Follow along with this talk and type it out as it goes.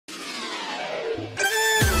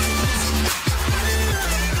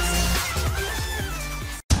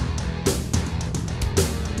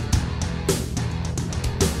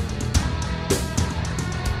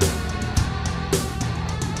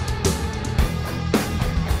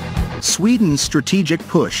Sweden's strategic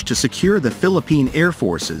push to secure the Philippine Air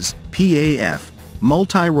Force's PAF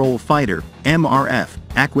multi-role fighter MRF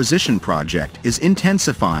acquisition project is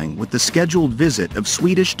intensifying with the scheduled visit of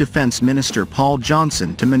Swedish Defense Minister Paul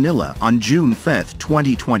Johnson to Manila on June 5,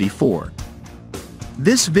 2024.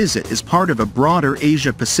 This visit is part of a broader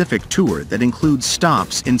Asia-Pacific tour that includes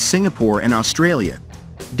stops in Singapore and Australia,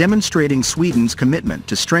 demonstrating Sweden's commitment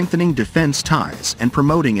to strengthening defense ties and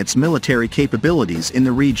promoting its military capabilities in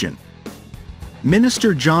the region.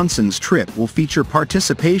 Minister Johnson's trip will feature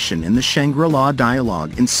participation in the Shangri-La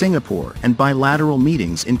Dialogue in Singapore and bilateral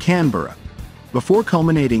meetings in Canberra, before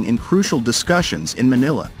culminating in crucial discussions in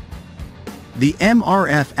Manila. The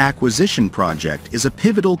MRF acquisition project is a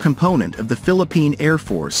pivotal component of the Philippine Air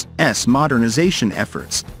Force's modernization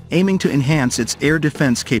efforts, aiming to enhance its air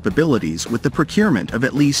defense capabilities with the procurement of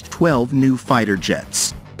at least 12 new fighter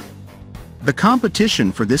jets. The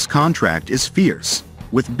competition for this contract is fierce,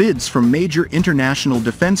 with bids from major international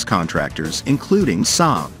defense contractors including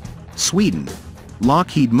Saab, Sweden,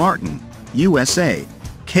 Lockheed Martin, USA,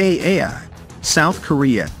 KAI, South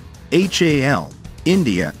Korea, HAL,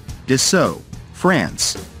 India, Dassault,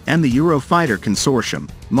 France, and the Eurofighter Consortium,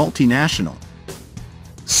 multinational.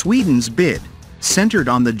 Sweden's bid, centered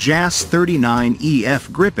on the Jas 39E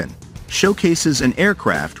Gripen, showcases an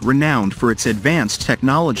aircraft renowned for its advanced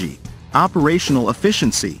technology, operational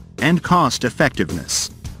efficiency, and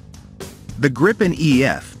cost-effectiveness. The Gripen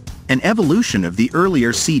EF, an evolution of the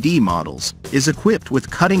earlier CD models, is equipped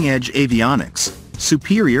with cutting-edge avionics,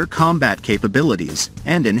 superior combat capabilities,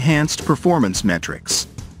 and enhanced performance metrics.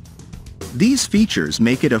 These features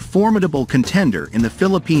make it a formidable contender in the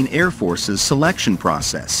Philippine Air Force's selection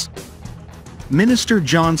process. Minister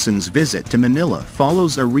Johnson's visit to Manila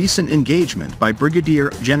follows a recent engagement by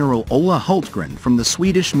Brigadier General Ola Hultgren from the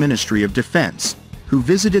Swedish Ministry of Defense, who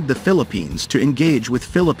visited the Philippines to engage with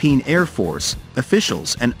Philippine Air Force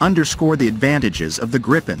officials and underscore the advantages of the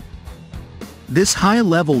Gripen. This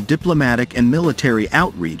high-level diplomatic and military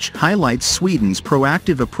outreach highlights Sweden's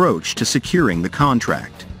proactive approach to securing the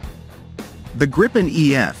contract. The Gripen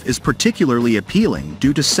EF is particularly appealing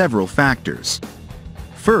due to several factors.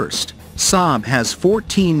 First, Saab has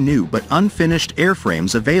 14 new but unfinished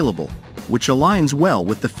airframes available, which aligns well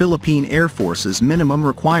with the Philippine Air Force's minimum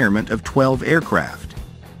requirement of 12 aircraft.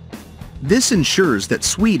 This ensures that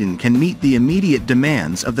Sweden can meet the immediate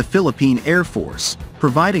demands of the Philippine Air Force,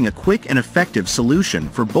 providing a quick and effective solution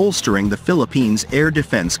for bolstering the Philippines' air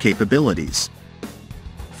defense capabilities.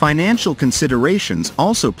 Financial considerations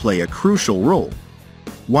also play a crucial role.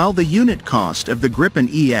 While the unit cost of the Gripen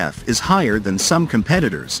EF is higher than some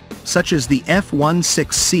competitors, such as the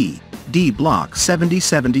F-16C D Block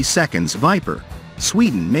 70/72 Viper,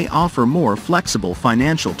 Sweden may offer more flexible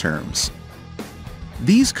financial terms.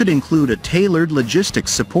 These could include a tailored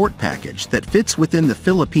logistics support package that fits within the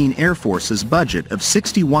Philippine Air Force's budget of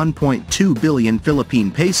 61.2 billion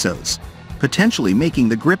Philippine pesos, potentially making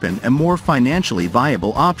the Gripen a more financially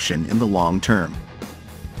viable option in the long term.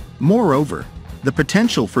 Moreover, the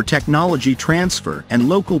potential for technology transfer and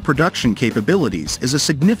local production capabilities is a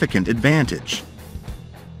significant advantage.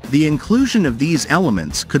 The inclusion of these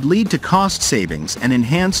elements could lead to cost savings and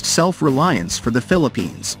enhanced self-reliance for the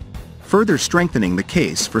Philippines, further strengthening the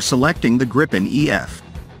case for selecting the Gripen EF.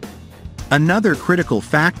 Another critical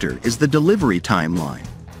factor is the delivery timeline.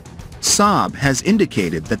 Saab has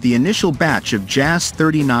indicated that the initial batch of Jas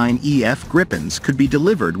 39E Gripens could be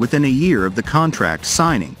delivered within a year of the contract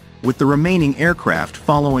signing, with the remaining aircraft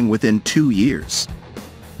following within 2 years.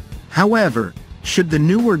 However, should the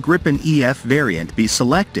newer Gripen EF variant be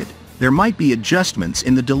selected, there might be adjustments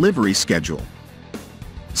in the delivery schedule.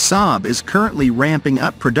 Saab is currently ramping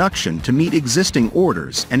up production to meet existing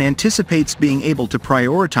orders and anticipates being able to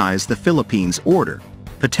prioritize the Philippines order,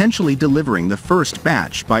 potentially delivering the first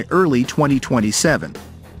batch by early 2027.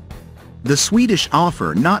 The Swedish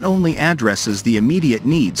offer not only addresses the immediate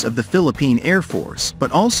needs of the Philippine Air Force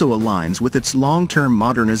but also aligns with its long-term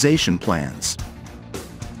modernization plans.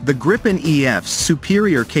 The Gripen EF's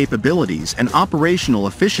superior capabilities and operational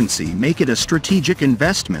efficiency make it a strategic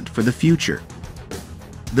investment for the future.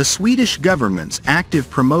 The Swedish government's active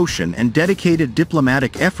promotion and dedicated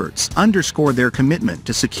diplomatic efforts underscore their commitment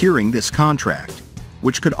to securing this contract,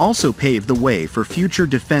 which could also pave the way for future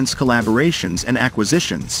defense collaborations and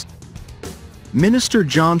acquisitions. Minister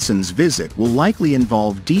Johnson's visit will likely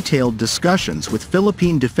involve detailed discussions with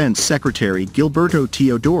Philippine Defense Secretary Gilberto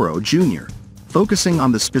Teodoro Jr., focusing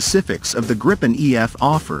on the specifics of the Gripen EF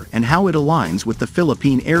offer and how it aligns with the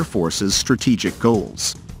Philippine Air Force's strategic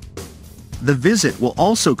goals. The visit will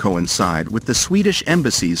also coincide with the Swedish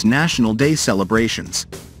Embassy's National Day celebrations,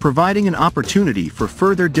 providing an opportunity for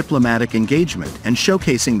further diplomatic engagement and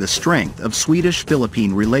showcasing the strength of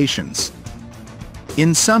Swedish-Philippine relations.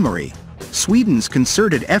 In summary, Sweden's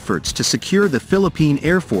concerted efforts to secure the Philippine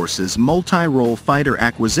Air Force's multi-role fighter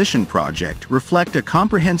acquisition project reflect a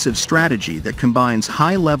comprehensive strategy that combines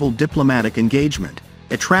high-level diplomatic engagement,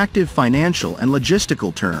 attractive financial and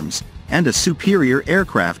logistical terms, and a superior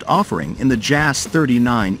aircraft offering in the Jas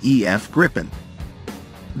 39E Gripen.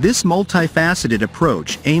 This multifaceted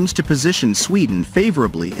approach aims to position Sweden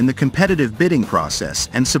favorably in the competitive bidding process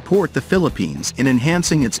and support the Philippines in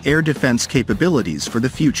enhancing its air defense capabilities for the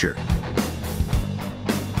future.